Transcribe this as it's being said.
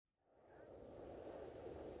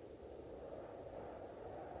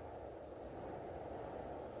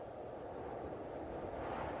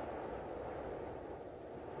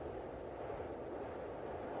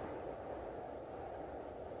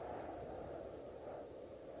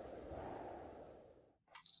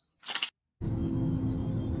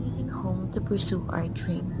pursue our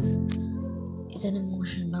dreams is an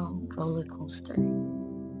emotional roller coaster.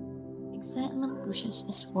 Excitement pushes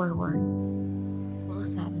us forward, while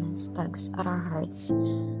sadness tugs at our hearts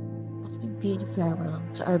as we bid farewell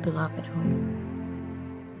to our beloved home.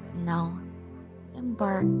 But now, we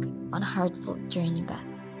embark on a heartfelt journey back,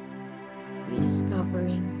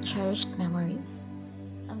 rediscovering cherished memories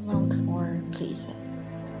and longed-for places.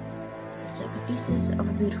 It's like the pieces of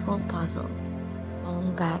a beautiful puzzle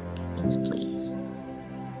falling back into place.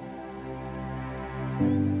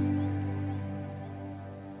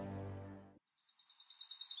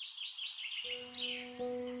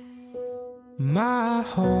 My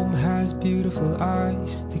home has beautiful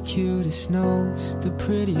eyes, the cutest nose, the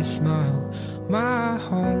prettiest smile. My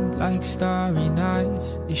home, like starry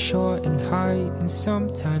nights, is short in height and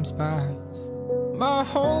sometimes bites. My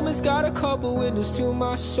home has got a couple windows to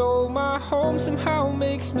my soul. My home somehow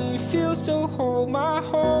makes me feel so whole. My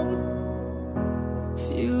home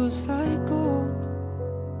feels like gold.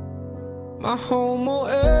 My home will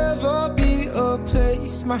ever be a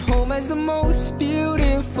place. My home has the most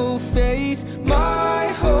beautiful face. My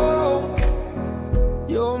home,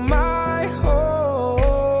 you're my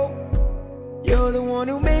home. You're the one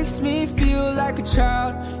who makes me feel like a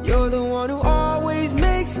child. You're the one who always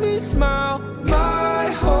makes me smile. My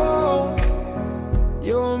home,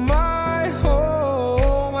 you're my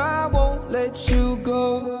home. I won't let you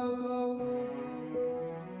go.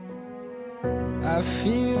 I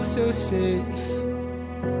feel so safe,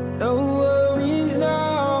 no worries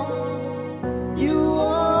now. You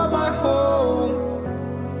are my home.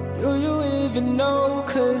 Do you even know?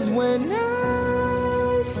 'Cause when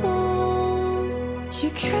I fall, you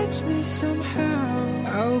catch me somehow.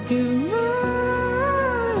 I'll give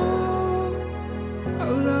my all.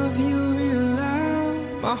 I'll love you real loud.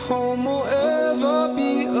 My home will ever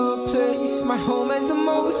be a place. My home has the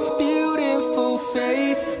most beautiful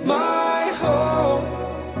face. My home,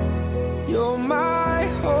 you're my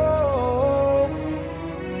home.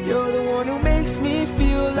 You're the one who makes me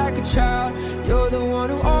feel like a child. You're the one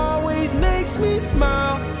who always makes me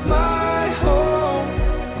smile. My